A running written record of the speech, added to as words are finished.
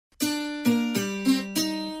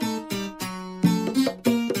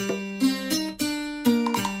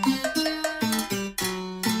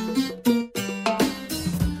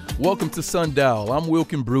Welcome to Sundial. I'm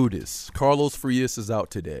Wilkin Brutus. Carlos Frias is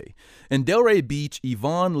out today. In Delray Beach,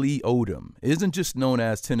 Yvonne Lee Odom isn't just known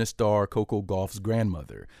as tennis star Coco Gauff's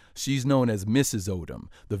grandmother. She's known as Mrs. Odom,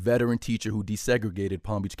 the veteran teacher who desegregated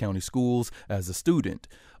Palm Beach County schools as a student.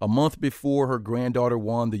 A month before her granddaughter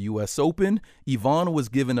won the U.S. Open, Yvonne was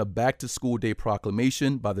given a back-to-school day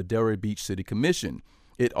proclamation by the Delray Beach City Commission.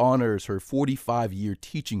 It honors her 45-year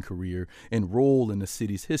teaching career and role in the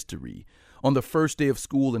city's history. On the first day of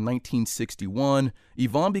school in 1961,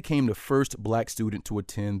 Yvonne became the first black student to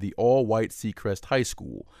attend the all-white Seacrest High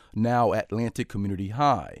School, now Atlantic Community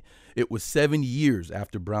High. It was 7 years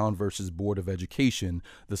after Brown versus Board of Education,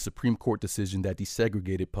 the Supreme Court decision that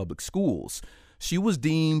desegregated public schools. She was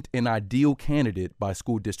deemed an ideal candidate by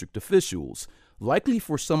school district officials, likely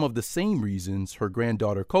for some of the same reasons her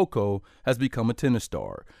granddaughter Coco has become a tennis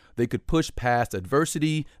star. They could push past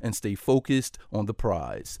adversity and stay focused on the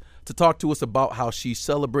prize. To talk to us about how she's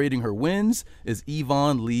celebrating her wins is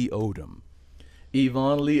Yvonne Lee Odom.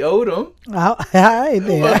 Yvonne Lee Odom. Oh, hi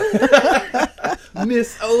there.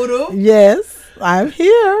 Miss Odom. Yes, I'm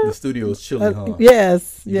here. The studio is chilly, huh?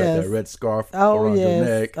 Yes, you yes. got that red scarf around your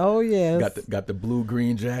neck. Oh, yes. Got the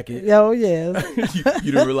blue-green jacket. Oh, yes.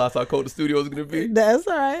 you didn't realize how cold the studio was going to be? That's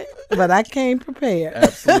all right. But I came prepared.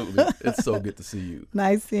 Absolutely. It's so good to see you.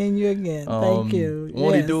 Nice seeing you again. Thank you.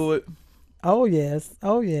 Won't he do it? Oh, yes.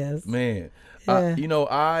 Oh, yes. Man, Yeah.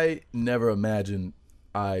 I never imagined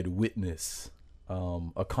I'd witness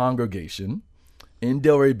a congregation in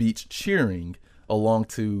Delray Beach cheering along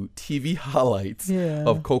to TV highlights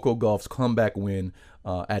of Coco Gauff's comeback win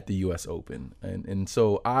at the U.S. Open. And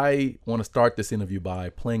so I want to start this interview by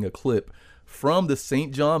playing a clip from the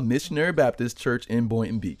St. John Missionary Baptist Church in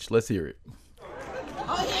Boynton Beach. Let's hear it.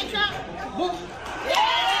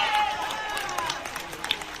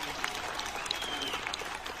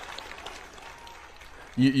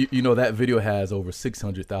 You know, that video has over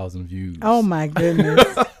 600,000 views. Oh, my goodness.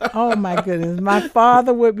 Oh, my goodness. My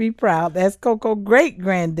father would be proud. That's Coco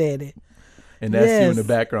great-granddaddy. And that's you in the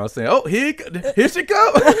background saying, oh, here she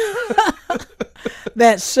comes.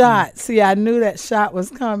 That shot. See, I knew that shot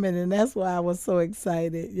was coming, and that's why I was so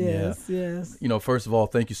excited. Yes. You know, first of all,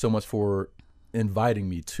 thank you so much for inviting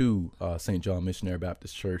me to St. John Missionary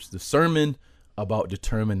Baptist Church. The sermon about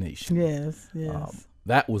determination. Yes.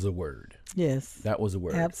 That was a word. Yes. That was a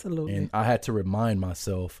word. Absolutely. And I had to remind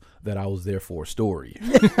myself that I was there for a story.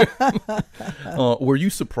 Were you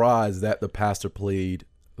surprised that the pastor played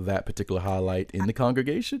that particular highlight in the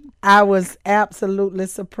congregation? I was absolutely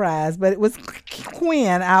surprised, but it was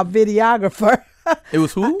Quinn, our videographer. It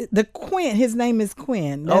was who? Quinn. His name is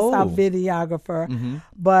Quinn. That's our videographer. Mm-hmm.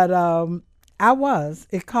 But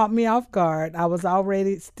it caught me off guard. I was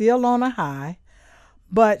already still on a high,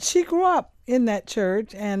 but she grew up in that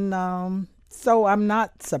church, and so I'm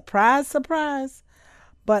not surprised,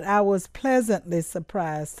 but I was pleasantly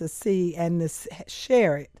surprised to see and to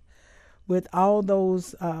share it with all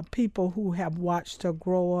those people who have watched her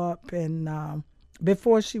grow up, and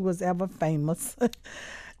before she was ever famous,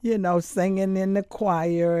 you know, singing in the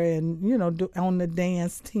choir and, you know, on the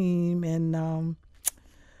dance team. And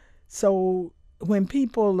so when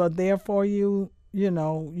people are there for you, you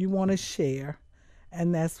know, you want to share.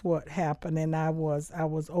 And that's what happened, and I was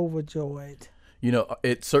overjoyed. You know,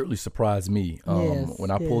 it certainly surprised me. When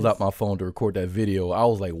I pulled out my phone to record that video, I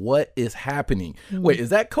was like, what is happening? Mm-hmm. Wait,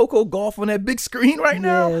 is that Coco Gauff on that big screen right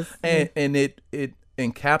now? Yes. And it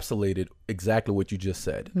encapsulated exactly what you just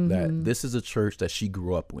said, mm-hmm. that this is a church that she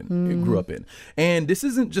grew up in. And this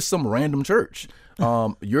isn't just some random church.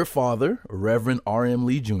 Your father, Reverend R.M.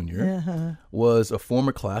 Lee Jr., was a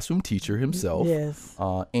former classroom teacher himself,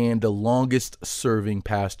 and the longest serving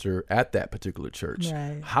pastor at that particular church.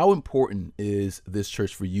 Right. How important is this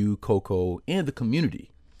church for you, Coco, and the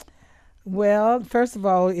community? Well, first of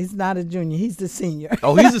all, he's not a junior. He's the senior.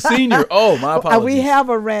 Oh, he's a senior. Oh, my apologies. We have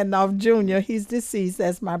a Randolph Jr. He's deceased.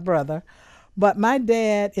 That's my brother. But my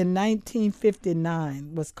dad in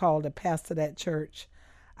 1959 was called a pastor at that church.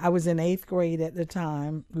 I was in 8th grade at the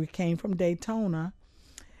time. We came from Daytona,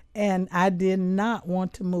 and I did not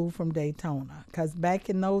want to move from Daytona because back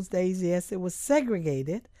in those days, yes, it was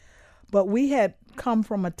segregated, but we had come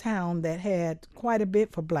from a town that had quite a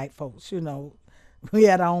bit for black folks, you know. We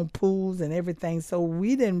had our own pools and everything, so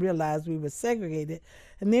we didn't realize we were segregated.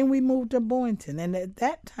 And then we moved to Boynton, and at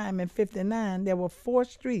that time in 59, there were 4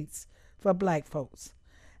 streets for black folks.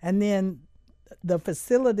 And then the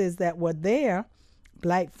facilities that were there,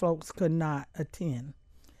 black folks could not attend.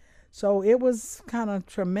 So it was kind of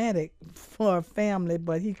traumatic for a family,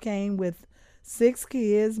 but he came with 6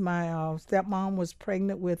 kids. My stepmom was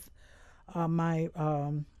pregnant with my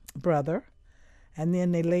brother, And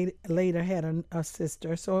then they later had a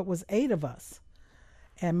sister. So it was 8 of us.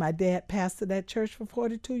 And my dad pastored that church for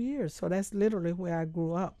 42 years. So that's literally where I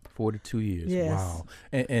grew up. 42 years. Yes. Wow.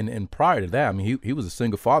 And prior to that, I mean, he was a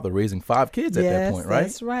single father raising 5 kids at that point, right?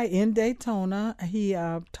 That's right. In Daytona, he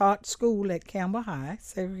taught school at Campbell High,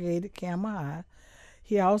 segregated Campbell High.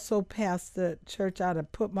 He also pastored church out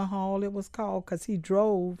of Putman Hall, it was called, because he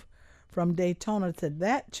drove from Daytona to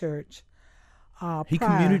that church. He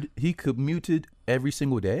commuted every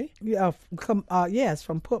single day? Yeah, yes,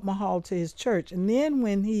 from Putman Hall to his church. And then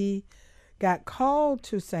when he got called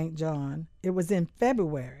to St. John, it was in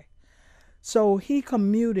February. So he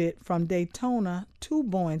commuted from Daytona to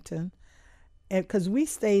Boynton, because we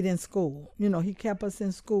stayed in school. You know, he kept us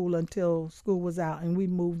in school until school was out, and we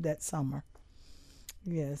moved that summer.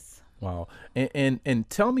 Yes. Wow. And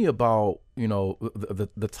tell me about, you know,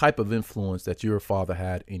 the type of influence that your father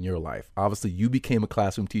had in your life. Obviously, you became a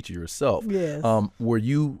classroom teacher yourself. Yes. Were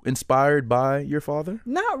you inspired by your father?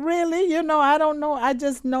 Not really. You know, I don't know. I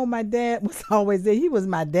just know my dad was always there. He was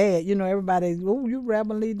my dad. You know, everybody, oh, you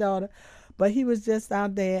Reverend Lee daughter. But he was just our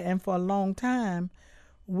dad. And for a long time,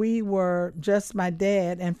 we were just my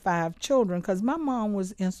dad and 5 children, because my mom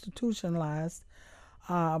was institutionalized.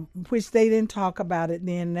 Which they didn't talk about it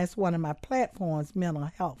then. That's one of my platforms, mental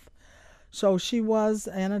health. So she was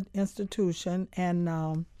in an institution,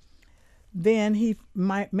 and then he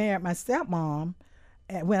married my stepmom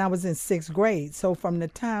when I was in 6th grade. So from the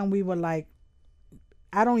time we were like,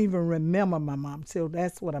 I don't even remember my mom, so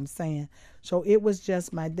that's what I'm saying. So it was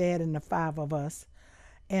just my dad and the 5 of us.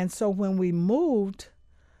 And so when we moved,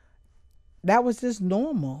 that was just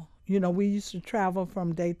normal. You know, we used to travel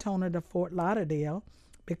from Daytona to Fort Lauderdale,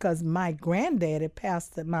 because my granddaddy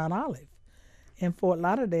pastored Mount Olive in Fort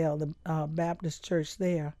Lauderdale, the Baptist church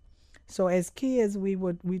there. So as kids,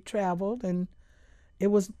 we traveled, and it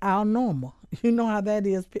was our normal. You know how that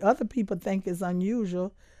is. Other people think it's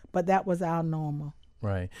unusual, but that was our normal.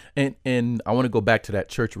 Right. And I want to go back to that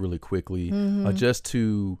church really quickly, just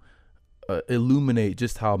to illuminate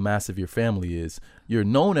just how massive your family is. You're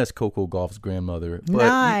known as Coco Gauff's grandmother, but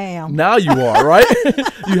now I am. Now you are, right?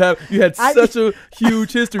 you had such a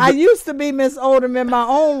huge history. I used to be Miss Odom in my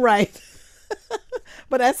own right.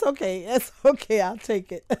 But that's okay. That's okay. I'll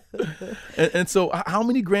take it. and so how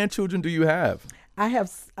many grandchildren do you have? I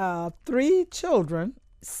have 3 children,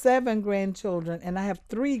 7 grandchildren, and I have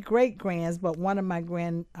 3 great-grands, but one of my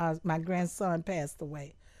grandson passed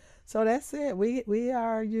away. So that's it. We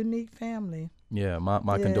are a unique family. Yeah,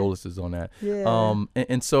 my condolences on that. Yeah.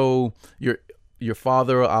 And so your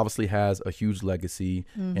father obviously has a huge legacy,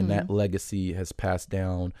 and that legacy has passed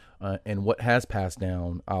down. And what has passed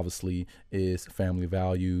down, obviously, is family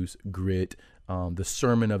values, grit. The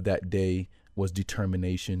sermon of that day was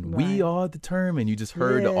determination. Right. We are determined. You just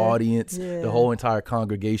heard the audience, the whole entire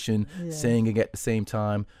congregation saying at the same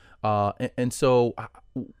time. And so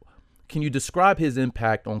can you describe his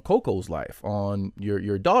impact on Coco's life, on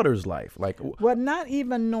your daughter's life? Well, not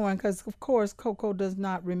even knowing, because of course Coco does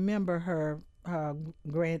not remember her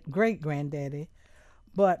great granddaddy,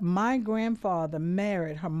 but my grandfather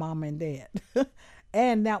married her mom and dad,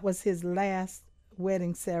 and that was his last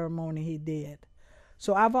wedding ceremony he did.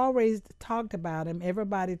 So I've always talked about him.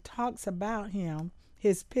 Everybody talks about him.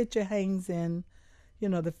 His picture hangs in,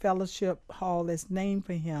 the fellowship hall that's named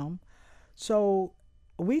for him. So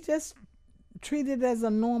we just treat it as a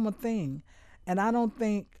normal thing. And I don't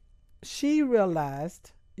think she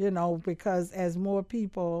realized, because as more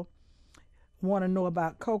people want to know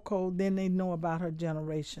about Coco, then they know about her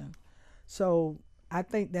generation. So I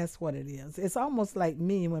think that's what it is. It's almost like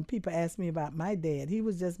me when people ask me about my dad. He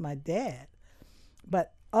was just my dad.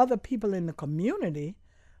 But other people in the community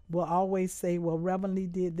will always say, well, Reverend Lee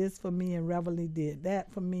did this for me and Reverend Lee did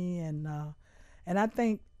that for me. And I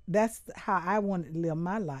think that's how I wanted to live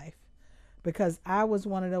my life, because I was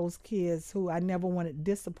one of those kids who I never wanted to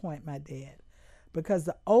disappoint my dad. Because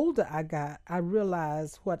the older I got, I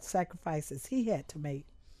realized what sacrifices he had to make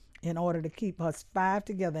in order to keep us 5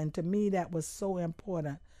 together. And to me, that was so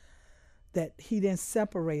important, that he didn't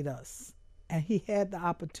separate us. And he had the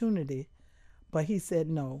opportunity, but he said,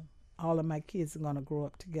 no, all of my kids are going to grow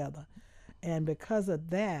up together. And because of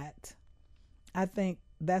that, I think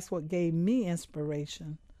that's what gave me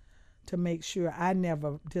inspiration to make sure I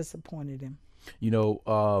never disappointed him.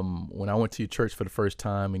 When I went to your church for the first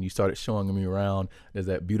time and you started showing me around, there's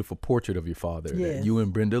that beautiful portrait of your father. Yes. You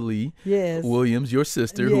and Brenda Lee Williams, your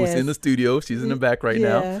sister, who's in the studio. She's in the back right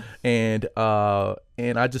now. And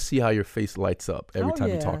I just see how your face lights up every time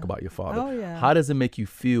you talk about your father. Oh, yeah. How does it make you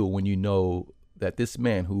feel when you know that this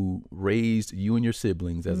man who raised you and your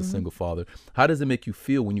siblings as a single father, how does it make you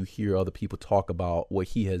feel when you hear other people talk about what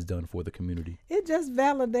he has done for the community? It just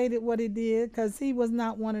validated what he did, because he was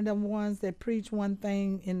not one of them ones that preach one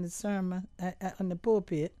thing in the sermon, on the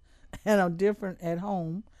pulpit, and are different at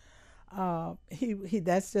home. He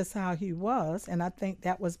that's just how he was, and I think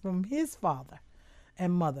that was from his father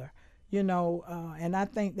and mother, and I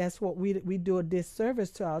think that's what we do a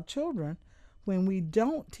disservice to our children when we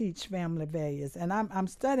don't teach family values. And I'm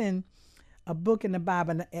studying a book in the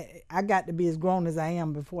Bible, and I got to be as grown as I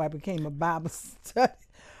am before I became a Bible study.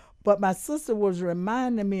 But my sister was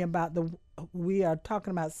reminding me about we are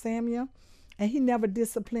talking about Samuel, and he never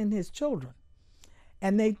disciplined his children,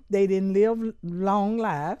 and they didn't live long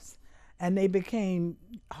lives. And they became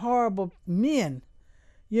horrible men,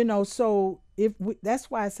 so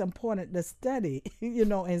that's why it's important to study,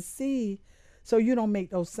 and see, so you don't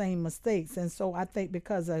make those same mistakes. And so I think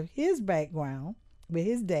because of his background with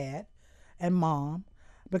his dad and mom,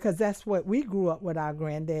 because that's what we grew up with, our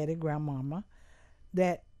granddaddy, grandmama,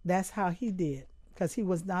 that's how he did. Because he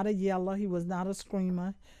was not a yeller, he was not a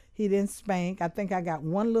screamer, he didn't spank. I think I got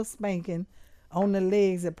one little spanking on the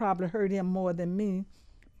legs that probably hurt him more than me.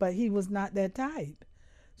 But he was not that type.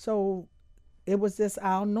 So it was just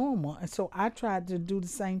our normal. And so I tried to do the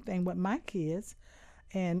same thing with my kids.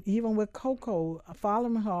 And even with Coco,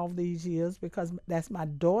 following her all these years, because that's my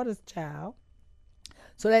daughter's child.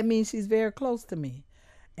 So that means she's very close to me.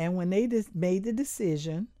 And when they just made the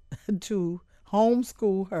decision to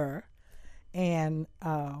homeschool her and,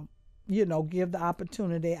 give the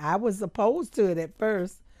opportunity, I was opposed to it at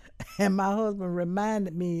first. And my husband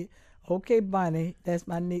reminded me, okay, Bunny, that's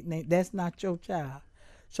my nickname. That's not your child.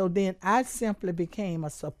 So then I simply became a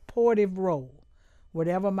supportive role.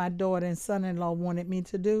 Whatever my daughter and son-in-law wanted me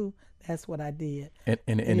to do, that's what I did.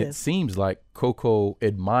 And it seems like Coco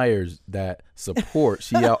admires that support.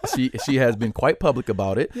 She has been quite public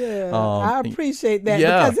about it. Yeah, I appreciate that,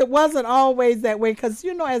 because it wasn't always that way. Because,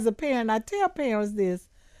 as a parent, I tell parents this,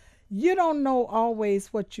 you don't know always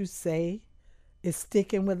what you say is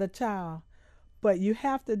sticking with a child. But you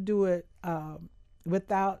have to do it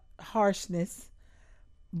without harshness.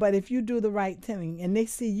 But if you do the right thing and they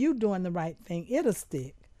see you doing the right thing, it'll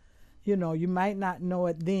stick. You might not know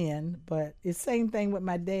it then, but it's the same thing with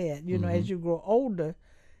my dad. As you grow older,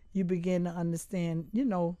 you begin to understand,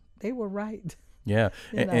 they were right. Yeah.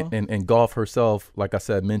 And Gauff herself, like I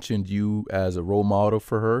said, mentioned you as a role model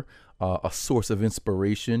for her, a source of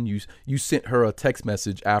inspiration. You sent her a text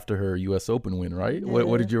message after her U.S. Open win, right? Yeah.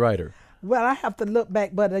 What did you write her? Well, I have to look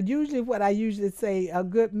back, but what I usually say, a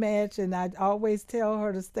good match, and I always tell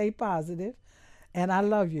her to stay positive, and I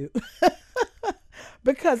love you.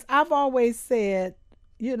 Because I've always said,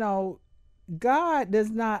 God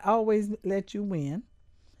does not always let you win,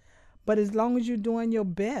 but as long as you're doing your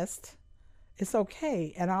best, it's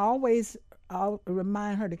okay. And I'll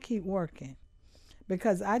remind her to keep working,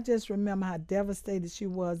 because I just remember how devastated she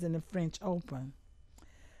was in the French Open,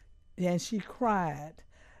 and she cried.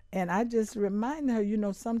 And I just remind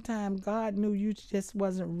her, sometimes God knew you just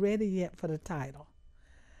wasn't ready yet for the title.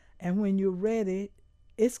 And when you're ready,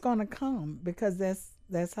 it's going to come, because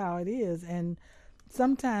that's how it is. And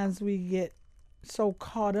sometimes we get so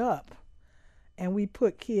caught up and we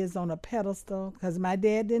put kids on a pedestal, because my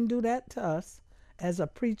dad didn't do that to us as a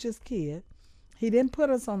preacher's kid. He didn't put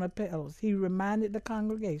us on a pedestal. He reminded the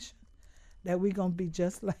congregation that we're going to be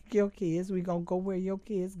just like your kids. We're going to go where your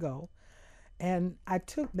kids go. And I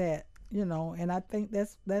took that, and I think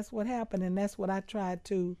that's what happened, and that's what I tried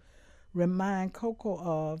to remind Coco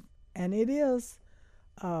of. And it is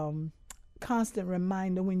constant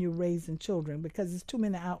reminder when you're raising children, because there's too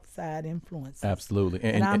many outside influences. Absolutely.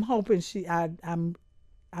 And I'm hoping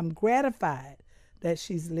I'm gratified that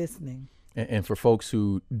she's listening. And for folks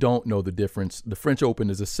who don't know the difference, the French Open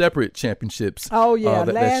is a separate championships. Oh, yeah,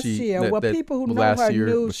 last year. People who know her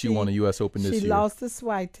knew she won a U.S. Open this year. She lost to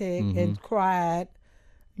Swiatek and cried,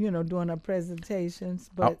 during her presentations,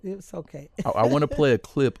 but it was okay. I want to play a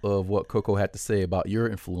clip of what Coco had to say about your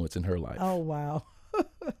influence in her life. Oh, wow.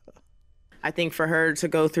 I think for her to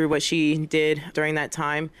go through what she did during that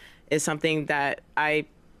time is something that I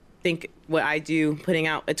think what I do, putting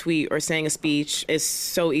out a tweet or saying a speech, is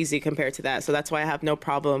so easy compared to that. So that's why I have no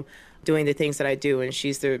problem doing the things that I do. And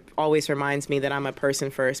always reminds me that I'm a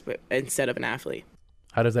person first, but instead of an athlete.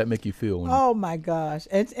 How does that make you feel? Oh my gosh.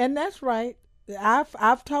 And that's right.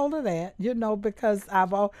 I've told her that,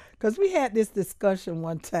 because we had this discussion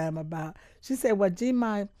one time about, she said, well,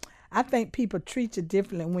 G-Mine, I think people treat you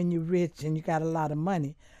differently when you're rich and you got a lot of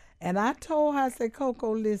money. And I told her, I said,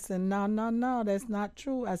 Coco, listen, no, that's not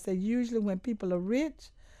true. I said, usually when people are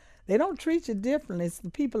rich, They don't treat you differently. It's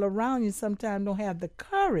the people around you sometimes don't have the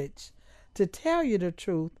courage to tell you the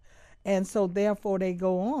truth, and so therefore they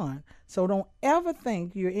go on. So don't ever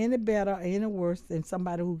think you're any better or any worse than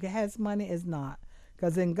somebody who has money is not.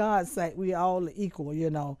 Because in God's sight, we all equal, you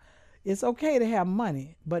know. It's okay to have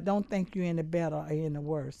money, but don't think you're any better or any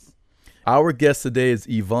worse. Our guest today is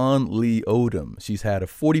Yvonne Lee Odom. She's had a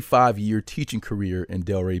 45-year teaching career in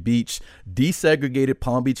Delray Beach, desegregated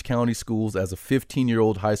Palm Beach County schools as a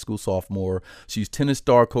 15-year-old high school sophomore. She's tennis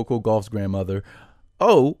star Coco Gauff's grandmother.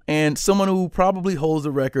 Oh, and someone who probably holds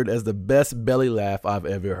the record as the best belly laugh I've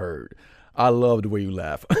ever heard. I love the way you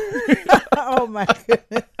laugh. Oh, my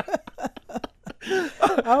goodness.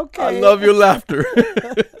 Okay. I love your laughter.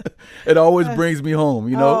 It always brings me home,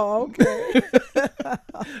 you know? Oh, okay.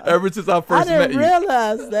 Ever since I first met you. I didn't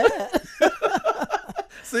realize that.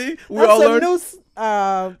 See? That's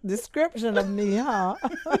a new description of me, huh?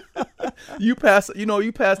 You pass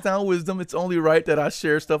down wisdom. It's only right that I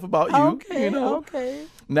share stuff about you. Okay, you know? okay.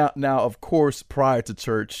 Now, of course, prior to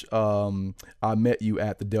church, I met you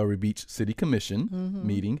at the Delray Beach City Commission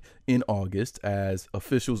meeting in August as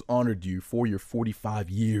officials honored you for your 45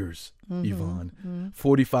 years, Yvonne.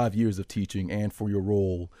 45 years of teaching and for your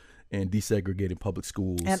role in desegregated public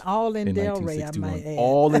schools. And all in Delray, I might add.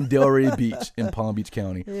 All in Delray Beach in Palm Beach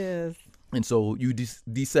County. Yes. And so you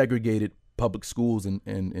desegregated public schools in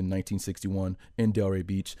 1961 in Delray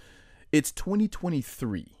Beach. It's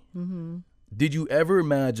 2023. Did you ever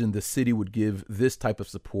imagine the city would give this type of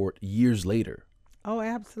support years later? Oh,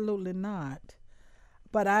 absolutely not.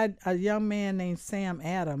 But a young man named Sam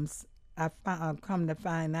Adams, I've come to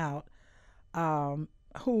find out,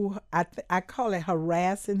 who I call it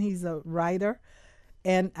harassing. He's a writer.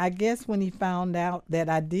 And I guess when he found out that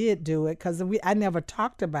I did do it, because I never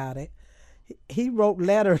talked about it, he wrote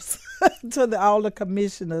letters to all the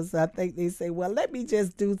commissioners. I think they say, well, let me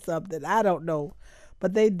just do something. I don't know.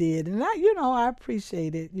 But they did. And I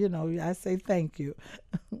appreciate it. I say thank you.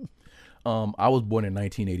 I was born in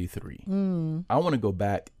 1983. I want to go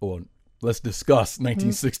back, or let's discuss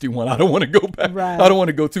 1961. I don't want to go back. Right. I don't want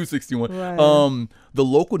to go to 61. Right. The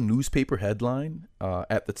local newspaper headline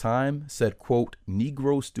at the time said, quote,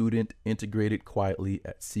 "Negro student integrated quietly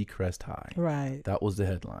at Seacrest High." Right. That was the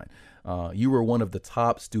headline. You were one of the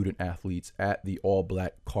top student athletes at the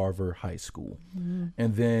all-black Carver High School.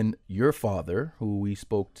 And then your father, who we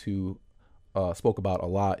spoke about a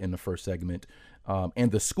lot in the first segment,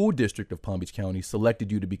 and the school district of Palm Beach County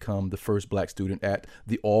selected you to become the first black student at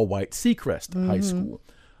the all-white Seacrest High School.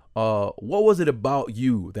 What was it about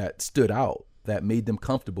you that stood out, that made them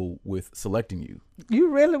comfortable with selecting you? You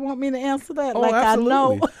really want me to answer that? Oh, like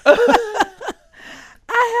absolutely. I know.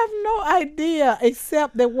 I have no idea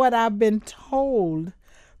except that what I've been told.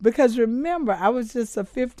 Because remember, I was just a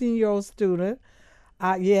 15-year-old student.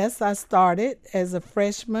 Yes, I started as a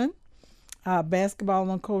freshman. Basketball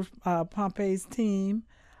on Coach Pompey's team.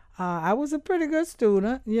 I was a pretty good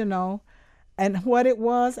student, And what it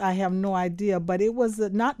was, I have no idea. But it was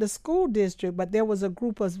not the school district, but there was a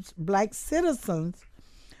group of black citizens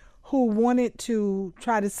who wanted to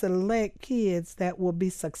try to select kids that would be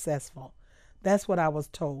successful. That's what I was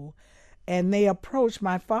told. And they approached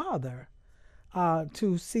my father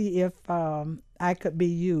to see if I could be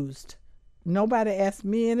used. Nobody asked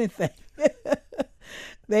me anything.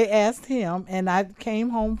 They asked him, and I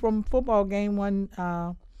came home from a football game one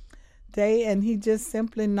day, and he just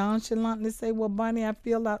simply nonchalantly said, "Well, Bonnie, I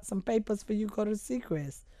filled out some papers for you to go to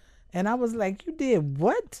Seacrest." And I was like, "You did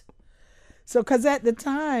what?" So, because at the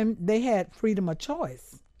time, they had freedom of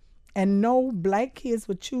choice, and no black kids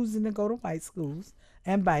were choosing to go to white schools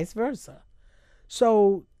and vice versa.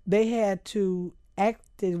 So they had to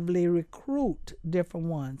actively recruit different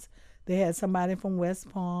ones. They had somebody from West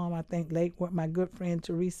Palm, I think Lakewood, my good friend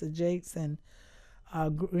Teresa Jakes, and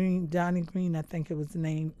Johnny Green, I think it was the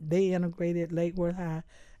name. They integrated Lakewood High,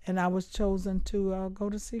 and I was chosen to go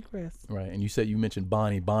to Seacrest. Right, and you mentioned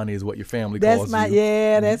Bonnie. Bonnie is what your family calls you.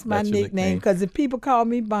 That's my nickname. Because if people call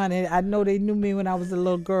me Bonnie, I know they knew me when I was a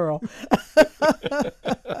little girl.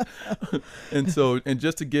 And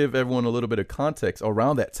just to give everyone a little bit of context,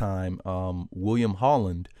 around that time, William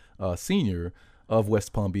Holland, Sr., of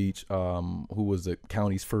West Palm Beach, who was the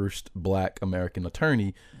county's first black American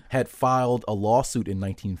attorney, had filed a lawsuit in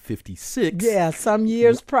 1956. Yeah, some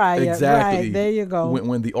years prior. Exactly. Right, there you go.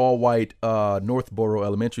 When the all-white Northborough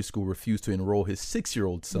Elementary School refused to enroll his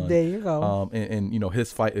 6-year-old son. There you go. And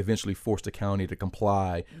his fight eventually forced the county to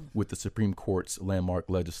comply with the Supreme Court's landmark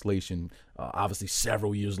legislation, obviously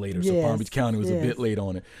several years later. So Palm Beach County was a bit late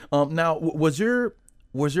on it. Now, was your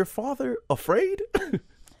father afraid?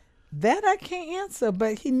 That I can't answer,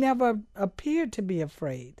 but he never appeared to be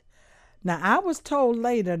afraid. Now, I was told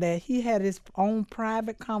later that he had his own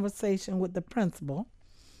private conversation with the principal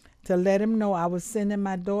to let him know I was sending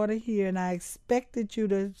my daughter here and I expected you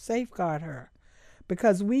to safeguard her,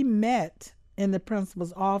 because we met in the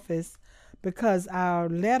principal's office because our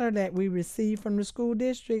letter that we received from the school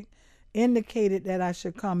district indicated that I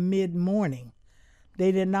should come mid-morning.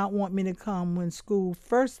 They did not want me to come when school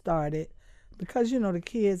first started because, the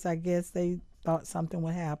kids, I guess, they thought something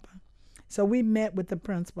would happen. So we met with the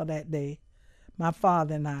principal that day, my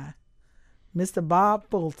father and I, Mr. Bob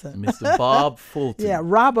Fulton. Mr. Bob Fulton. Yeah,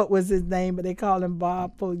 Robert was his name, but they called him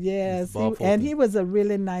Bob Fulton. Yes, and he was a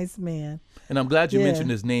really nice man. And I'm glad you mentioned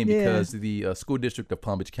his name because the school district of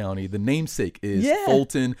Palm Beach County, the namesake is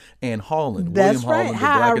Fulton and Holland. That's William right. Holland,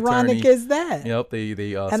 How the black ironic attorney. is that? Yep,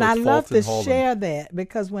 they and I love to Holland. share that,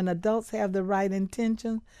 because when adults have the right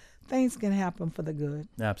intention, things can happen for the good.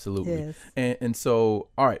 Absolutely. Yes. And so,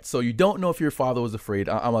 all right, so you don't know if your father was afraid.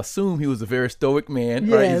 I'm assuming he was a very stoic man,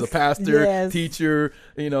 Yes. right? He's a pastor, Yes. teacher,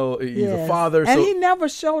 he's a Yes. father. And so he never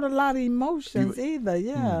showed a lot of emotions either,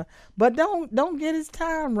 yeah. But don't get his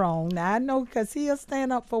time wrong. Now, I know because he'll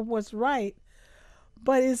stand up for what's right,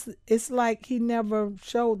 but it's like he never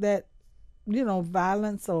showed that,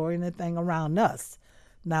 violence or anything around us.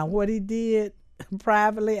 Now, what he did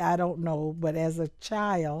privately, I don't know, but as a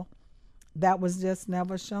child, that was just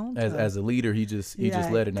never shown to us. as a leader, he just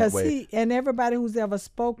led in that way. And everybody who's ever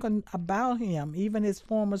spoken about him, even his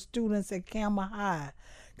former students at Campbell High,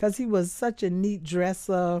 because he was such a neat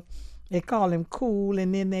dresser. They call him cool,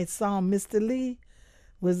 and then that song Mr. Lee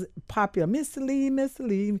was popular. Mr.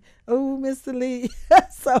 Lee, oh, Mr. Lee.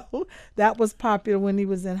 So that was popular when he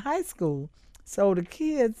was in high school. So the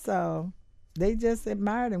kids, they just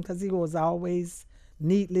admired him because he was always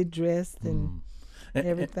neatly dressed and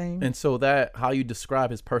everything. And so that, how you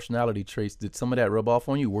describe his personality traits, did some of that rub off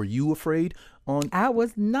on you? Were you afraid I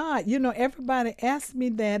was not. Everybody asked me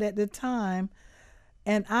that at the time,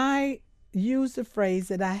 and I used the phrase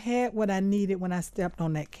that I had what I needed when I stepped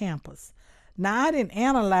on that campus. Now, I didn't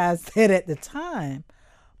analyze that at the time,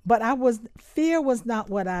 but fear was not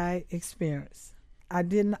what I experienced.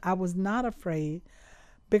 I was not afraid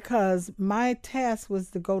because my task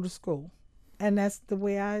was to go to school, and that's the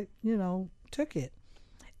way I, took it.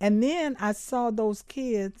 And then I saw those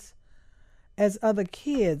kids as other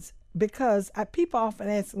kids, because people often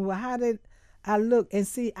ask me, well, how did I look? And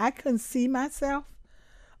see, I couldn't see myself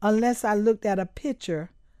unless I looked at a picture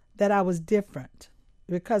that I was different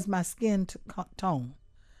because my skin tone.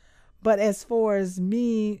 But as far as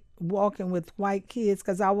me walking with white kids,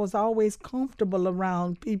 because I was always comfortable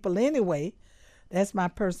around people anyway, that's my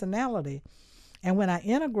personality. And when I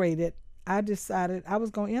integrated, I decided I was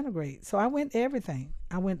going to integrate. So I went to everything.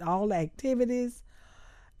 I went to all the activities,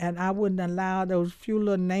 and I wouldn't allow those few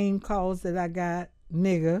little name calls that I got,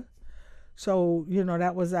 nigga. So,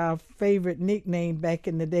 that was our favorite nickname back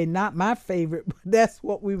in the day. Not my favorite, but that's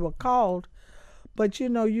what we were called. But,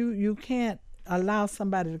 you can't allow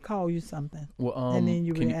somebody to call you something, and then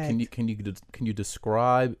you react. Can you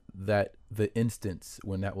describe the instance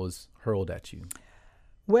when that was hurled at you?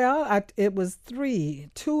 Well, it was 3.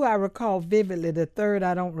 2 I recall vividly. The third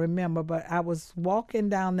I don't remember, but I was walking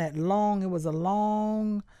down it was a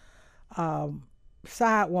long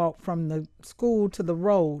sidewalk from the school to the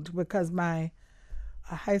road, because my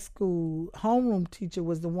high school homeroom teacher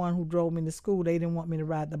was the one who drove me to school. They didn't want me to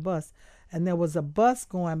ride the bus. And there was a bus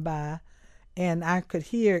going by, and I could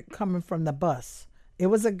hear it coming from the bus. It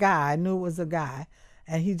was a guy. I knew it was a guy.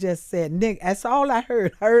 And he just said, nigga. That's all I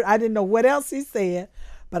heard. I didn't know what else he said,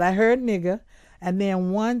 but I heard nigga. And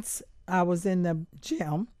then once I was in the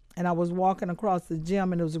gym, and I was walking across the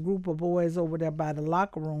gym, and there was a group of boys over there by the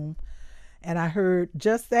locker room, and I heard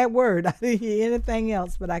just that word. I didn't hear anything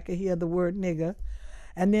else, but I could hear the word nigga.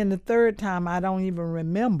 And then the third time, I don't even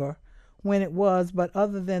remember when it was, but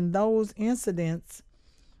other than those incidents,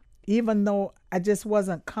 even though I just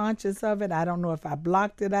wasn't conscious of it, I don't know if I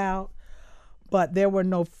blocked it out, but there were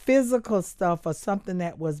no physical stuff or something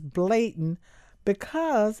that was blatant,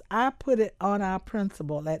 because I put it on our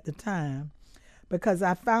principal at the time, because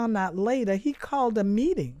I found out later he called a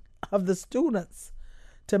meeting of the students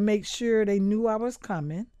to make sure they knew I was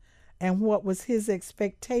coming and what was his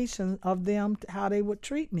expectation of them, how they would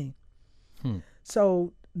treat me.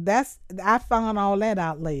 So I found all that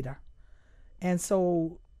out later. And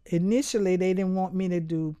so initially they didn't want me to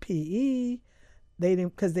do PE.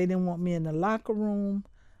 Because they didn't want me in the locker room.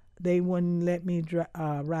 They wouldn't let me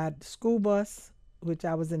ride the school bus, which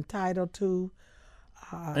I was entitled to.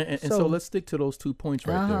 So let's stick to those 2 points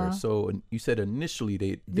right there. So you said initially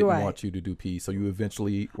they didn't want you to do PE, so you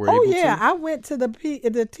eventually were able to? Oh, yeah. I went to the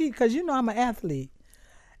T because, I'm an athlete.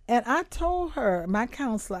 And I told her, my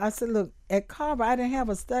counselor, I said, look, at Carver, I didn't have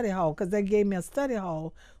a study hall because they gave me a study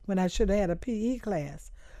hall when I should have had a PE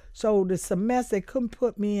class. So the semester, they couldn't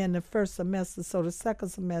put me in the first semester. So the second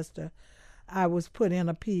semester, I was put in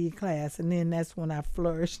a PE class. And then that's when I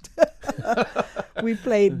flourished. We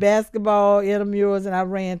played basketball, intramurals, and I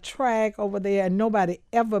ran track over there. And nobody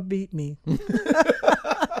ever beat me.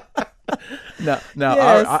 Now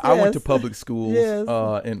Yes, I went yes. to public schools Yes.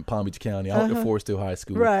 in Palm Beach County. I went to Forest Hill High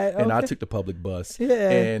School, Right, and I okay. took the public bus.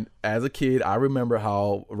 Yeah. And as a kid, I remember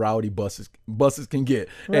how rowdy buses can get,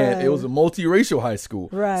 and it was a Right. multiracial high school.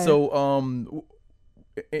 Right. So,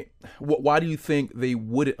 why do you think they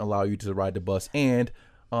wouldn't allow you to ride the bus? And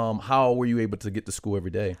how were you able to get to school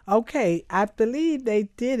every day? Okay, I believe they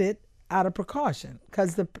did it out of precaution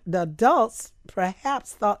because the adults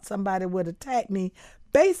perhaps thought somebody would attack me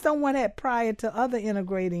based on what had prior to other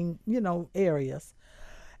integrating, areas.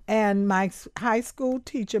 And my high school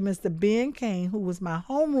teacher, Mr. Ben Kane, who was my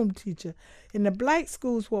homeroom teacher, in the black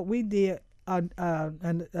schools, what we did,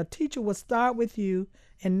 a teacher would start with you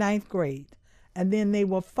in 9th grade, and then they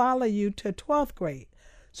will follow you to 12th grade.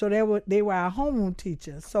 So they were our homeroom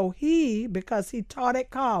teachers. So because he taught at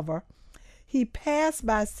Carver, he passed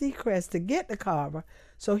by Seacrest to get to Carver,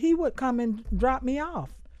 so he would come and drop me off.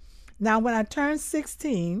 Now, when I turned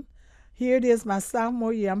 16, here it is, my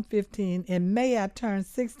sophomore year, I'm 15. In May, I turned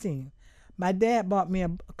 16. My dad bought me a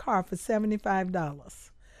car for $75.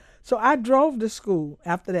 So I drove to school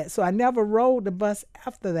after that. So I never rode the bus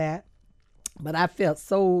after that, but I felt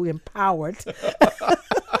so empowered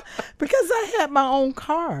because I had my own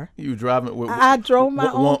car. You were driving with I drove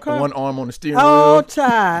my own car. one arm on the steering Oh, wheel.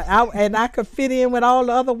 child. And I could fit in with all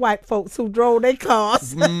the other white folks who drove their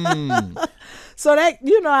cars. So that,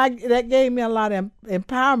 that gave me a lot of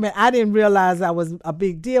empowerment. I didn't realize I was a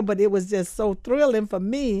big deal, but it was just so thrilling for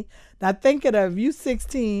me. Now thinking of you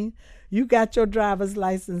 16, you got your driver's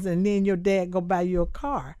license, and then your dad go buy you a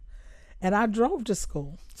car. And I drove to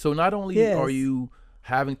school. So not only Yes. are you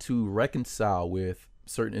having to reconcile with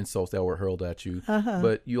certain insults that were hurled at you,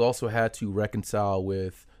 but you also had to reconcile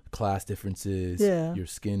with class differences, Yeah. your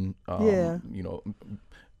skin, Yeah.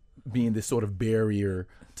 being this sort of barrier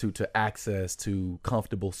to access to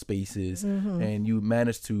comfortable spaces, and you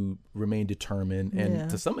managed to remain determined and Yeah.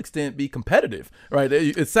 to some extent be competitive, right?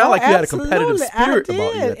 It sounded like you had a competitive spirit I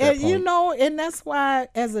about you did. at that And point. and that's why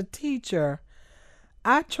as a teacher,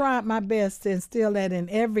 I tried my best to instill that in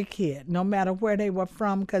every kid, no matter where they were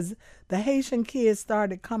from, because the Haitian kids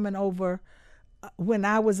started coming over when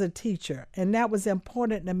I was a teacher, and that was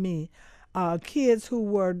important to me. Kids who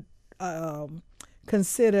were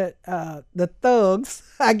considered the thugs,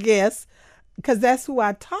 I guess, because that's who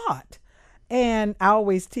I taught. And I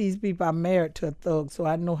always tease people I'm married to a thug, so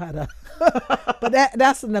I know how to. But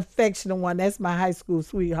that's an affectionate one. That's my high school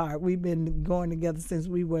sweetheart. We've been going together since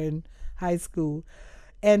we were in high school.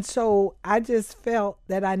 And so I just felt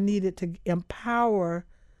that I needed to empower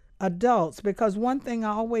adults, because one thing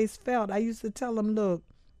I always felt, I used to tell them, look,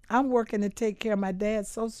 I'm working to take care of my dad's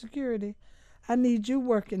Social Security. I need you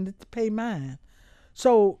working to pay mine.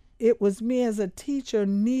 So it was me as a teacher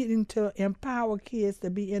needing to empower kids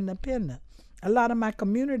to be independent. A lot of my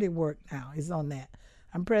community work now is on that.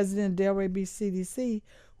 I'm president of Delray Beach CDC,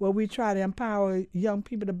 where we try to empower young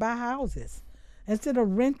people to buy houses instead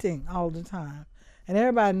of renting all the time. And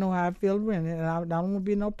everybody know how I feel renting, and I don't want to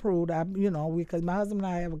be no prude. Because my husband and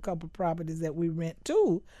I have a couple properties that we rent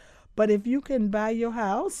too. But if you can buy your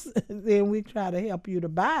house, then we try to help you to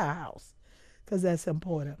buy a house, because that's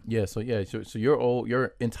important. So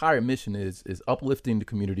your entire mission is uplifting the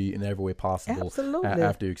community in every way possible. Absolutely.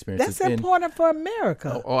 After your experiences. That's important for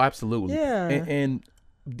America. Oh, absolutely. Yeah. And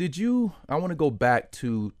did you? I want to go back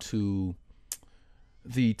to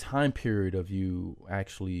the time period of you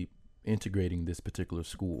actually integrating this particular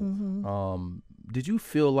school. Did you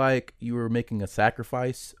feel like you were making a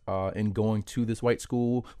sacrifice in going to this white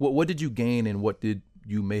school? What did you gain, and what did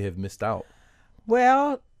you may have missed out?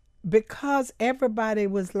 Well, because everybody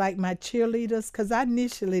was like my cheerleaders, because I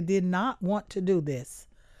initially did not want to do this.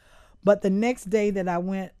 But the next day that I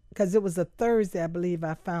went, because it was a Thursday, I believe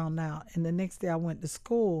I found out, and the next day I went to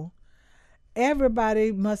school,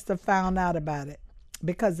 everybody must have found out about it,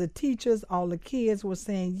 because the teachers, all the kids were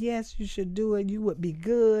saying, yes, you should do it, you would be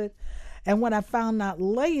good. And when I found out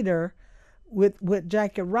later, with what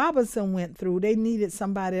Jackie Robinson went through, they needed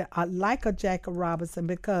somebody like a Jackie Robinson,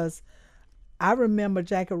 because I remember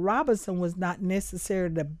Jackie Robinson was not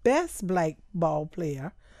necessarily the best black ball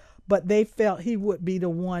player, but they felt he would be the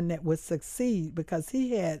one that would succeed because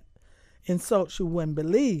he had insults you wouldn't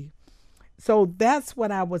believe. So that's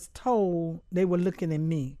what I was told. They were looking at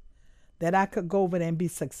me. that I could go over there and be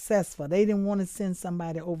successful. They didn't want to send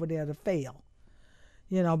somebody over there to fail,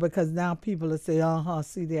 because now people will say,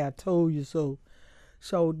 see there, I told you so.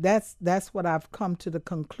 So that's what I've come to the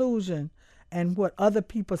conclusion, and what other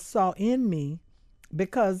people saw in me,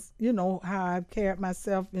 because, how I've carried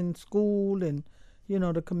myself in school and,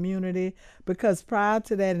 the community. Because prior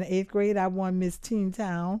to that, in 8th grade, I won Miss Teen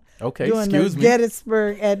Town. Okay, doing excuse the me.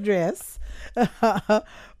 Gettysburg Address.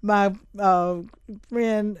 My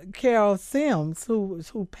friend Carol Sims,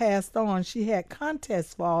 who passed on, she had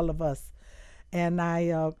contests for all of us. And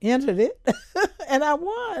I entered it, and I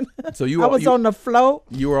won. So I was on the float.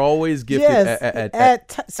 You were always gifted at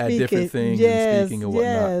different things and speaking and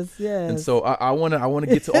whatnot. Yes. And so I want to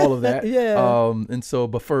get to all of that. Yeah.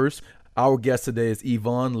 But first, our guest today is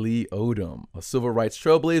Yvonne Lee Odom, a civil rights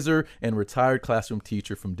trailblazer and retired classroom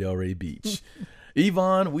teacher from Delray Beach.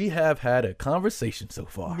 Yvonne, we have had a conversation so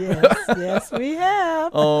far. Yes, we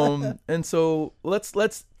have. And so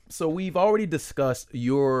So we've already discussed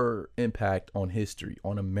your impact on history,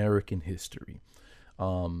 on American history.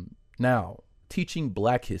 Now, teaching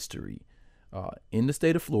Black history in the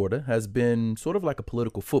state of Florida has been sort of like a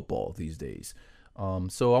political football these days.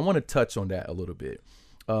 So I want to touch on that a little bit.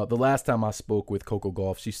 The last time I spoke with Coco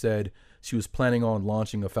Gauff, she said she was planning on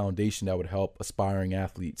launching a foundation that would help aspiring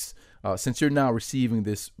athletes. Since you're now receiving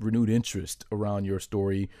this renewed interest around your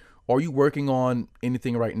story, are you working on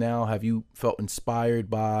anything right now? Have you felt inspired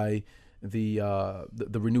by the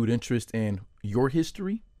renewed interest in your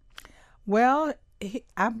history? Well,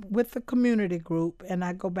 I'm with the community group, and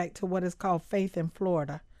I go back to what is called Faith in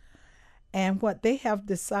Florida. And what they have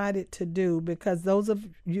decided to do, because those of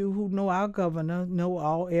you who know our governor know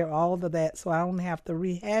all of that, so I don't have to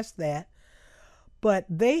rehash that. But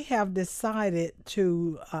they have decided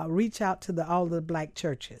to reach out to all the Black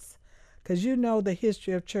churches. Because the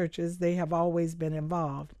history of churches, they have always been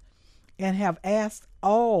involved, and have asked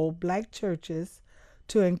all Black churches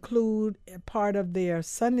to include a part of their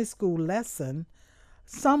Sunday school lesson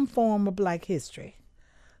some form of Black history.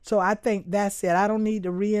 So I think that's it. I don't need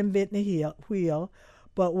to reinvent the wheel,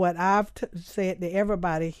 but what I've said to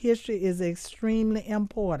everybody, history is extremely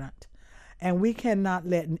important, and we cannot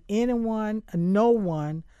let no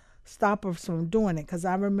one stop us from doing it. Because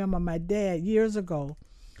I remember my dad years ago,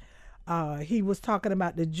 he was talking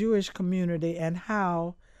about the Jewish community and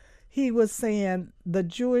how he was saying the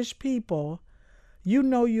Jewish people,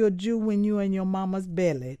 you're a Jew when you're in your mama's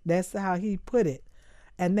belly. That's how he put it.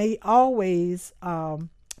 And they always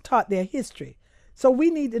taught their history. So we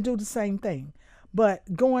need to do the same thing.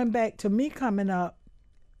 But going back to me coming up,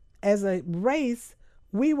 as a race,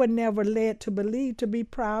 we were never led to believe to be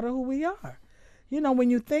proud of who we are. When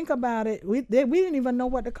you think about it, we didn't even know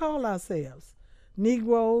what to call ourselves.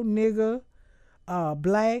 Negro, nigger,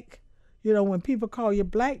 Black. When people call you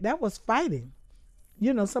Black, that was fighting.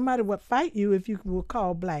 Somebody would fight you if you were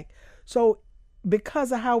called Black. So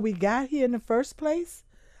because of how we got here in the first place,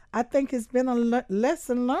 I think it's been a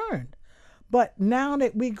lesson learned. But now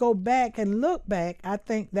that we go back and look back, I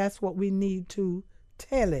think that's what we need to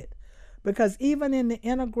tell it. Because even in the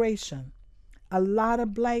integration, a lot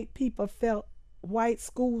of Black people felt white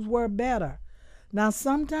schools were better. Now,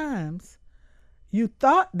 sometimes you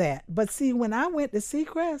thought that, but see, when I went to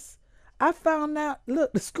Seacrest, I found out,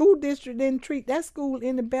 look, the school district didn't treat that school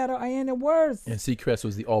any better or any worse. And Seacrest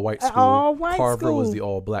was the all-white school. All-white Carver school. was the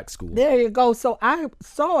all-Black school. There you go. So I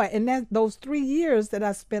saw it, and those 3 years that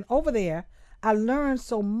I spent over there, I learned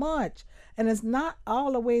so much. And it's not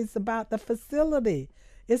always about the facility.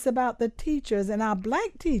 It's about the teachers, and our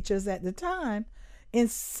Black teachers at the time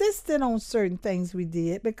insisted on certain things we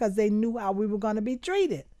did because they knew how we were going to be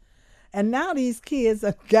treated. And now these kids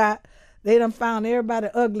they done found everybody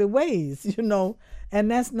ugly ways,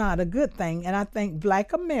 and that's not a good thing. And I think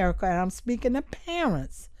Black America, and I'm speaking to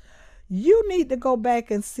parents, you need to go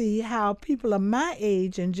back and see how people of my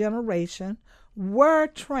age and generation were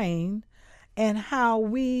trained and how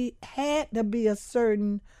we had to be a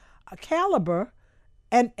certain caliber.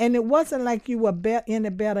 And it wasn't like you were any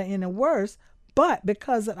better, any worse, but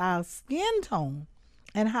because of our skin tone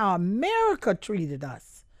and how America treated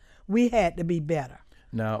us, we had to be better.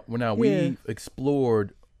 Now we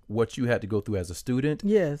explored what you had to go through as a student.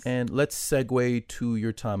 Yes. And let's segue to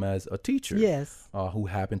your time as a teacher. Yes. Who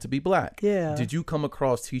happened to be Black. Yeah. Did you come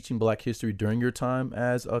across teaching Black history during your time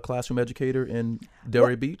as a classroom educator in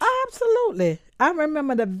Delray Beach? Absolutely. I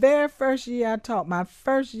remember the very first year I taught, my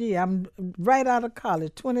first year, I'm right out of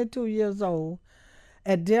college, 22 years old,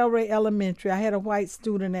 at Delray Elementary. I had a white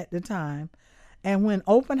student at the time. And when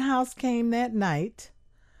open house came that night,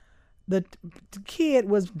 the kid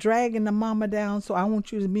was dragging the mama down, so I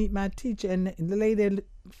want you to meet my teacher. And the lady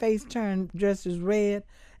face turned dressed as red,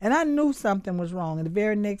 and I knew something was wrong. And the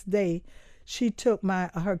very next day, she took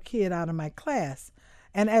her kid out of my class.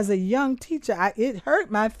 And as a young teacher, it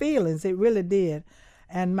hurt my feelings. It really did.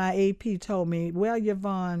 And my AP told me, well,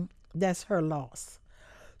 Yvonne, that's her loss.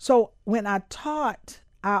 So when I taught,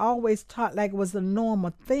 I always taught like it was a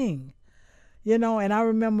normal thing, and I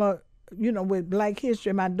remember, with Black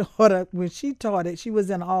History, my daughter, when she taught it, she was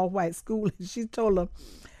in an all-white school, and she told them,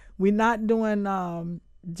 we're not doing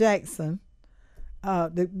Jackson,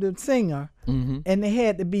 the singer, and they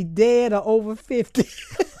had to be dead or over 50.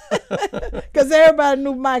 Because everybody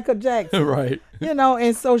knew Michael Jackson. Right.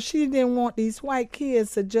 And so she didn't want these white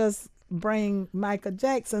kids to just bring Michael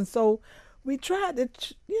Jackson. So we tried to,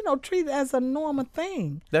 treat it as a normal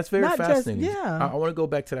thing. That's very fascinating. Just, yeah. I want to go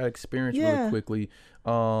back to that experience really quickly.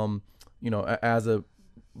 As a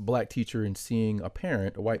Black teacher and seeing a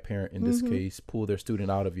white parent in this case, pull their student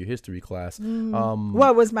out of your history class.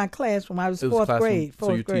 What was my classroom? I was fourth grade.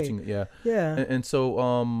 So you're teaching, yeah. And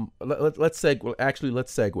so let's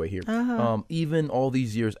segue here. Even all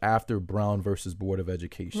these years after Brown versus Board of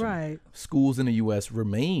Education, right? Schools in the U.S.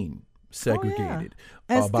 remain segregated,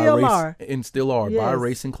 and still are yes. by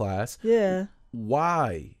race and class. Yeah.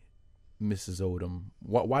 Why, Mrs. Odom?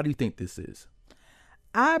 Why do you think this is?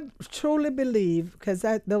 I truly believe, because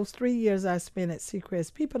those 3 years I spent at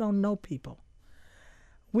Seacrest, people don't know people.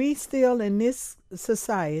 We still in this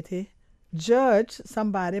society judge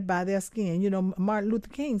somebody by their skin. Martin Luther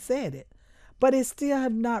King said it, but it still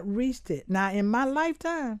have not reached it. Now, in my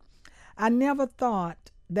lifetime, I never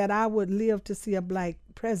thought that I would live to see a Black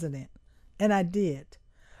president, and I did.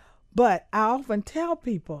 But I often tell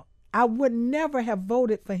people I would never have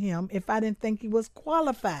voted for him if I didn't think he was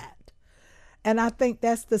qualified. And I think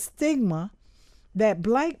that's the stigma, that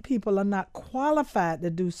Black people are not qualified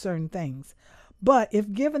to do certain things. But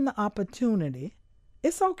if given the opportunity,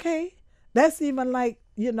 it's okay. That's even like,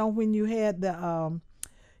 when you had the,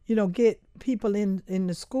 get people in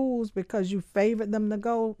the schools because you favored them to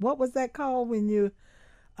go. What was that called when you,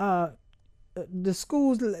 the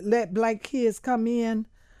schools let Black kids come in?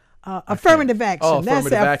 Affirmative action. Oh, That's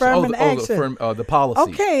affirmative action. The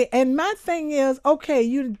policy. Okay, and my thing is,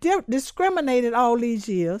 you discriminated all these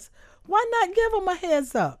years. Why not give them a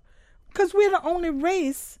heads up? Because we're the only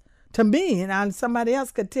race, to me, and somebody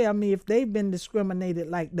else could tell me if they've been discriminated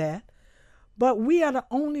like that, but we are the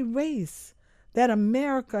only race that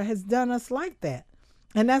America has done us like that.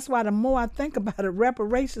 And that's why the more I think about it,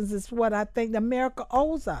 reparations is what I think America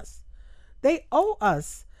owes us. They owe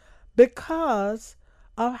us because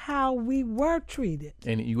of how we were treated.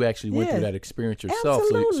 And you actually went through that experience yourself.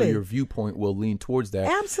 So your viewpoint will lean towards that.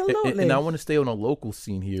 Absolutely. And I want to stay on a local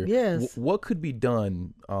scene here. Yes. What could be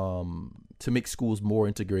done to make schools more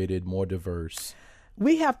integrated, more diverse?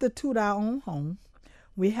 We have to toot our own home.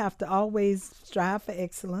 We have to always strive for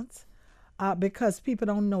excellence because people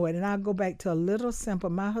don't know it. And I'll go back to a little simple.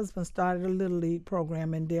 My husband started a Little League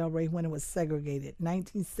program in Delray when it was segregated,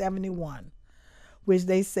 1971, which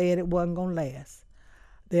they said it wasn't going to last.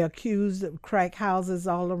 They're accused of crack houses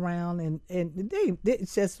all around, and it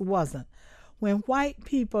just wasn't. When white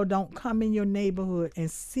people don't come in your neighborhood and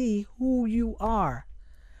see who you are,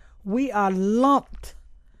 we are lumped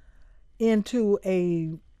into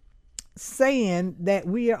a saying that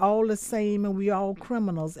we are all the same and we are all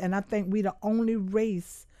criminals. And I think we're the only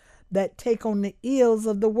race that take on the ills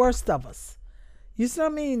of the worst of us. You see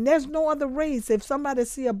what I mean? There's no other race. If somebody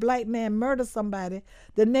see a Black man murder somebody,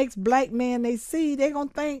 the next Black man they see, they're going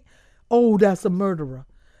to think, oh, that's a murderer.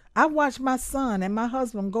 I watched my son and my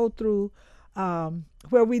husband go through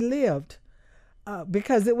where we lived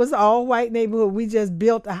because it was an all-white neighborhood. We just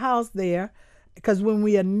built a house there because when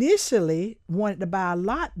we initially wanted to buy a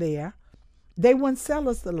lot there, they wouldn't sell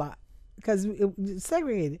us the lot because it was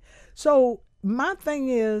segregated. So my thing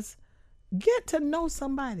is, get to know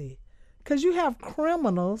somebody. Because you have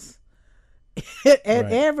criminals at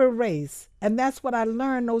every race. And that's what I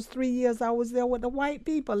learned those 3 years I was there with the white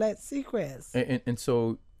people at Seacrest. And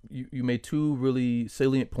so you made two really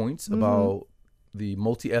salient points about the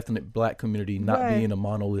multi-ethnic Black community not being a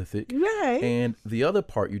monolithic. Right. And the other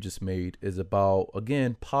part you just made is about,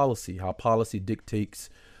 again, policy, how policy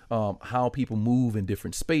dictates how people move in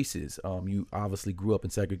different spaces. You obviously grew up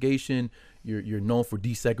in segregation. You're known for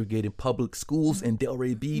desegregating public schools in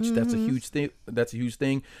Delray Beach. That's a huge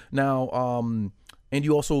thing. Now, And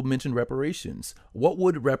you also mentioned reparations. What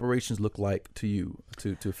would reparations look like to you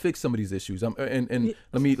to fix some of these issues? And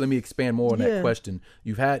let me expand more on that question.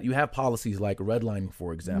 You have policies like redlining,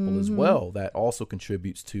 for example, as well, that also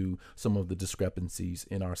contributes to some of the discrepancies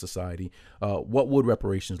in our society. What would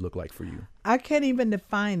reparations look like for you? I can't even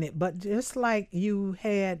define it, but just like you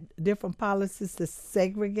had different policies to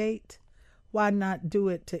segregate, why not do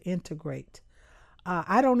it to integrate?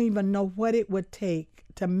 I don't even know what it would take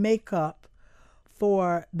to make up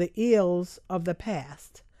for the ills of the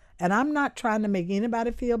past. And I'm not trying to make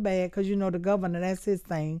anybody feel bad, because the governor, that's his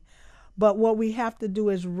thing. But what we have to do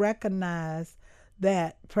is recognize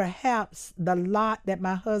that perhaps the lot that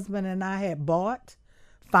my husband and I had bought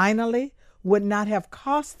finally would not have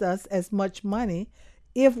cost us as much money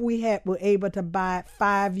if we were able to buy it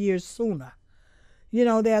 5 years sooner.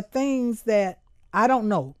 There are things that I don't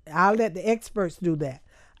know. I'll let the experts do that.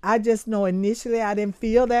 I just know initially I didn't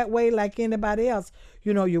feel that way like anybody else.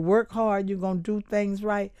 You work hard, you're going to do things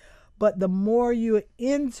right. But the more you're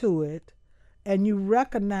into it and you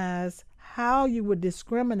recognize how you were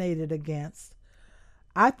discriminated against,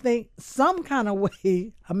 I think some kind of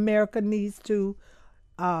way America needs to,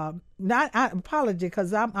 I apologize,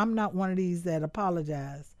 because I'm not one of these that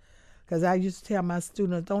apologize. Because I used to tell my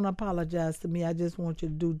students, don't apologize to me. I just want you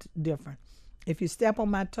to do different. If you step on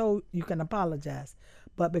my toe, you can apologize.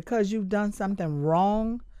 But because you've done something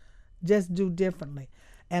wrong, just do differently.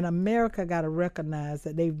 And America got to recognize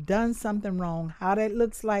that they've done something wrong. How that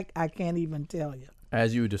looks like, I can't even tell you.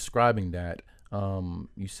 As you were describing that,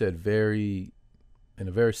 you said in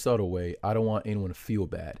a very subtle way, I don't want anyone to feel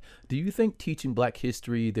bad. Do you think teaching Black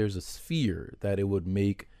history, there's a fear that it would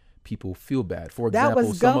make people feel bad? For example, that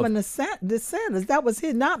was Governor DeSantis. That was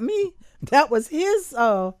his, not me. That was his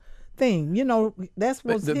thing. That's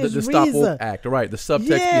was his the reason. Stop Woke Act, right? The subtext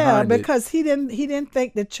behind it. Because he didn't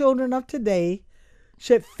think the children of today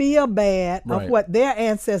should feel bad of what their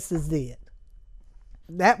ancestors did.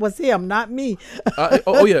 That was him, not me.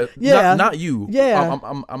 Yeah. Not you. Yeah.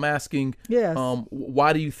 I'm asking. Yes.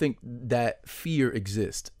 Why do you think that fear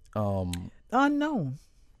exists? Unknown.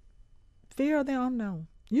 Fear of the unknown.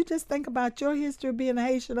 You just think about your history of being a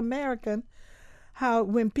Haitian American, how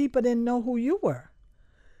when people didn't know who you were,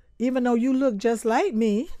 even though you look just like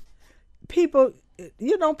me, people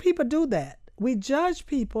do that. We judge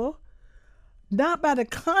people not by the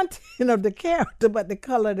content of the character, but the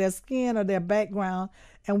color of their skin or their background,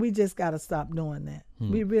 and we just got to stop doing that.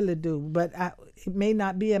 We really do. But it may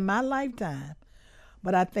not be in my lifetime,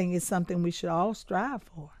 but I think it's something we should all strive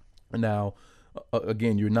for. Now,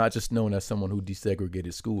 again, you're not just known as someone who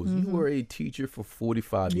desegregated schools. You were a teacher for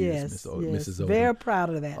 45 years, Mrs. Odom. Very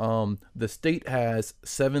proud of that. The state has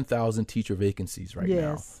 7,000 teacher vacancies right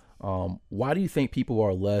now. Why do you think people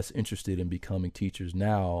are less interested in becoming teachers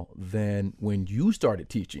now than when you started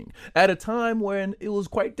teaching at a time when it was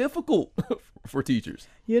quite difficult for teachers?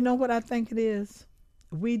 You know what I think it is?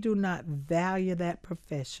 We do not value that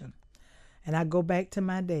profession. And I go back to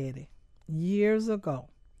my daddy. Years ago,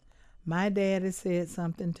 my daddy said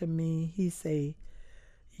something to me. He said,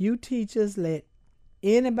 you teachers let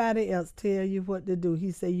anybody else tell you what to do.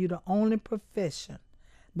 He said, you're the only profession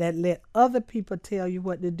that let other people tell you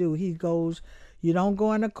what to do. He goes, you don't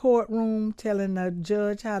go in a courtroom telling a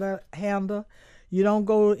judge how to handle. You don't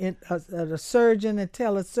go in a surgeon and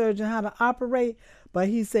tell a surgeon how to operate. But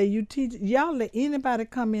he said, y'all let anybody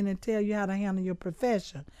come in and tell you how to handle your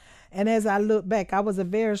profession. And as I look back, I was a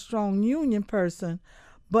very strong union person,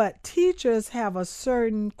 but teachers have a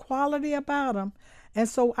certain quality about them. And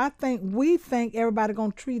so we think everybody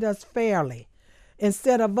going to treat us fairly.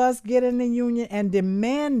 Instead of us getting in the union and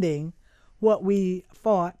demanding what we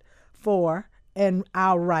fought for and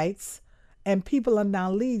our rights, and people are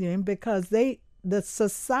now leaving because the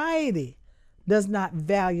society does not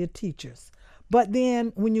value teachers. But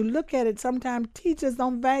then when you look at it, sometimes teachers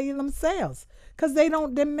don't value themselves because they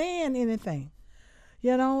don't demand anything,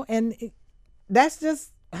 and that's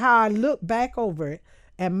just how I look back over it.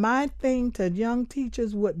 And my thing to young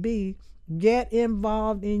teachers would be, get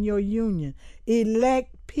involved in your union.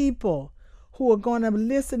 Elect people who are going to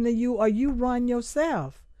listen to you, or you run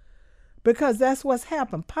yourself. Because that's what's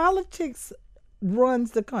happened. Politics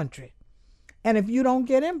runs the country. And if you don't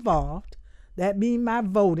get involved, that means by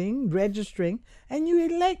voting, registering, and you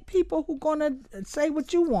elect people who are going to say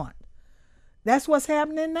what you want. That's what's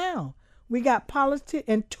happening now. We got politics,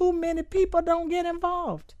 and too many people don't get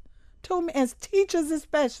involved. As teachers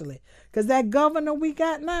especially. Because that governor we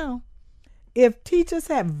got now, if teachers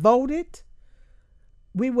had voted,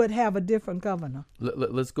 we would have a different governor.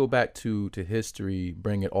 Let's go back to history,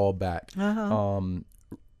 bring it all back to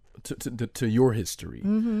your history.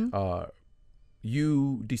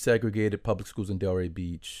 you desegregated public schools in Delray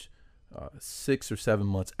Beach 6 or 7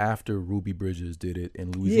 months after Ruby Bridges did it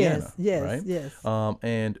in Louisiana. Yes, right? yes.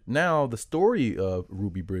 And now the story of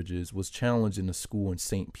Ruby Bridges was challenged in a school in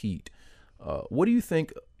St. Pete. What do you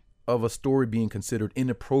think of a story being considered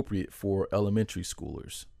inappropriate for elementary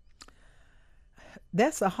schoolers?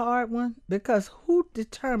 That's a hard one, because who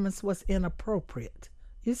determines what's inappropriate?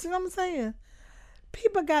 You see what I'm saying?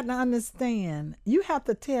 People got to understand, you have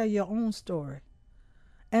to tell your own story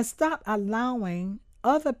and stop allowing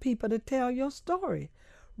other people to tell your story.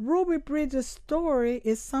 Ruby Bridges' story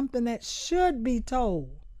is something that should be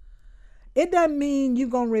told. It doesn't mean you're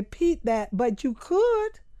going to repeat that, but you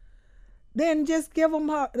could. Then just give them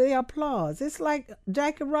the applause. It's like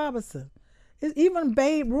Jackie Robinson. It's even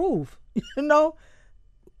Babe Ruth. You know,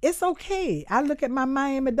 it's okay. I look at my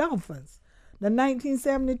Miami Dolphins, the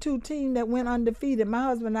 1972 team that went undefeated. My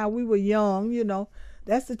husband and I, we were young, you know.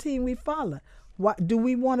 That's the team we follow. What, do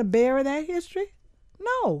we want to bury that history?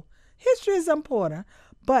 No. History is important.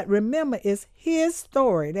 But remember, it's his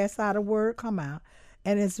story. That's how the word come out.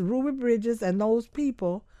 And it's Ruby Bridges and those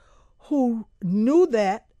people who knew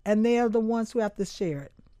that, and they are the ones who have to share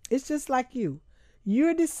it. It's just like you.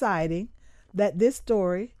 You're deciding that this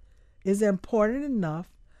story is important enough,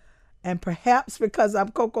 and perhaps because I'm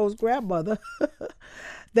Coco's grandmother,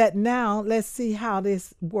 that now let's see how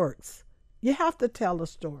this works. You have to tell the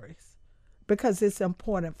stories because it's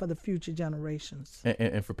important for the future generations.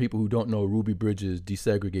 And for people who don't know, Ruby Bridges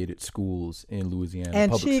desegregated schools in Louisiana.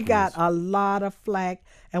 And she schools. got a lot of flack.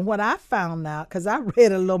 And what I found out, because I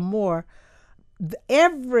read a little more,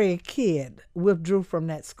 every kid withdrew from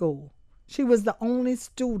that school. She was the only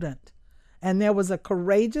student. And there was a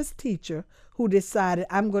courageous teacher who decided,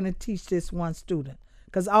 I'm going to teach this one student.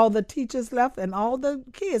 Because all the teachers left and all the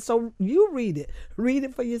kids. So you read it. Read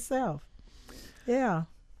it for yourself. Yeah.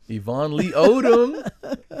 Yvonne Lee Odom,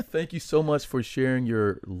 thank you so much for sharing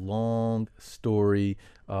your long story.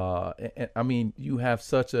 And I mean, you have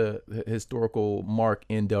such a historical mark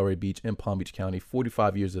in Delray Beach and Palm Beach County,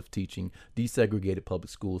 45 years of teaching desegregated public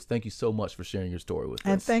schools. Thank you so much for sharing your story with us.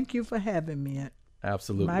 And thank you for having me.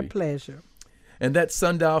 Absolutely. My pleasure. And that's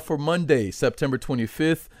Sundial for Monday, September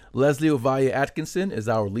 25th. Leslie Ovalle Atkinson is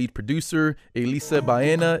our lead producer. Elisa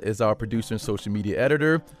Baena is our producer and social media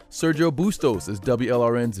editor. Sergio Bustos is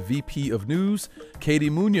WLRN's VP of News. Katie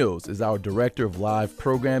Munoz is our director of live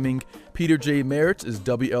programming. Peter J. Merritt is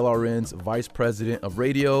WLRN's vice president of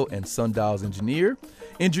radio and Sundial's engineer.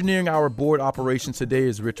 Engineering our board operations today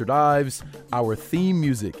is Richard Ives. Our theme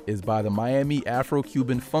music is by the Miami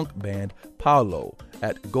Afro-Cuban funk band Paolo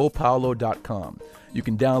at gopaulo.com. You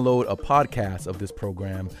can download a podcast of this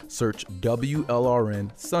program. Search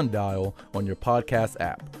WLRN Sundial on your podcast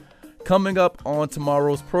app. Coming up on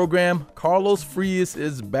tomorrow's program, Carlos Frias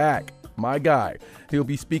is back. My guy. He'll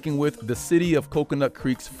be speaking with the city of Coconut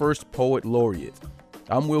Creek's first poet laureate.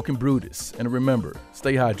 I'm Wilkin Brutus, and remember,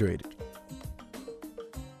 stay hydrated.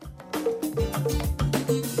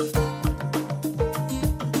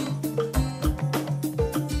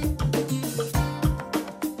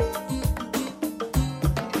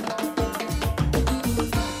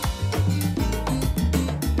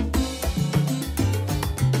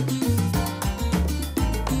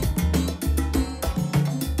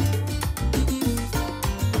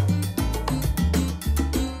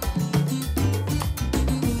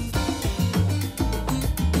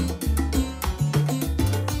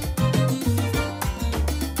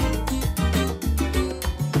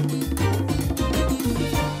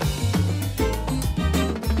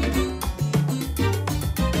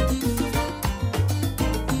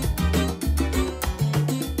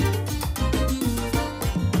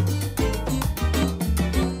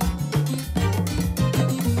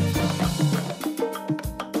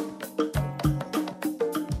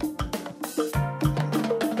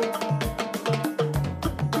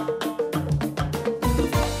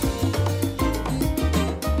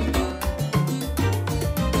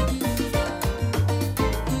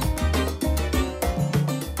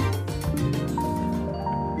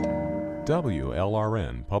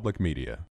 WLRN Public Media.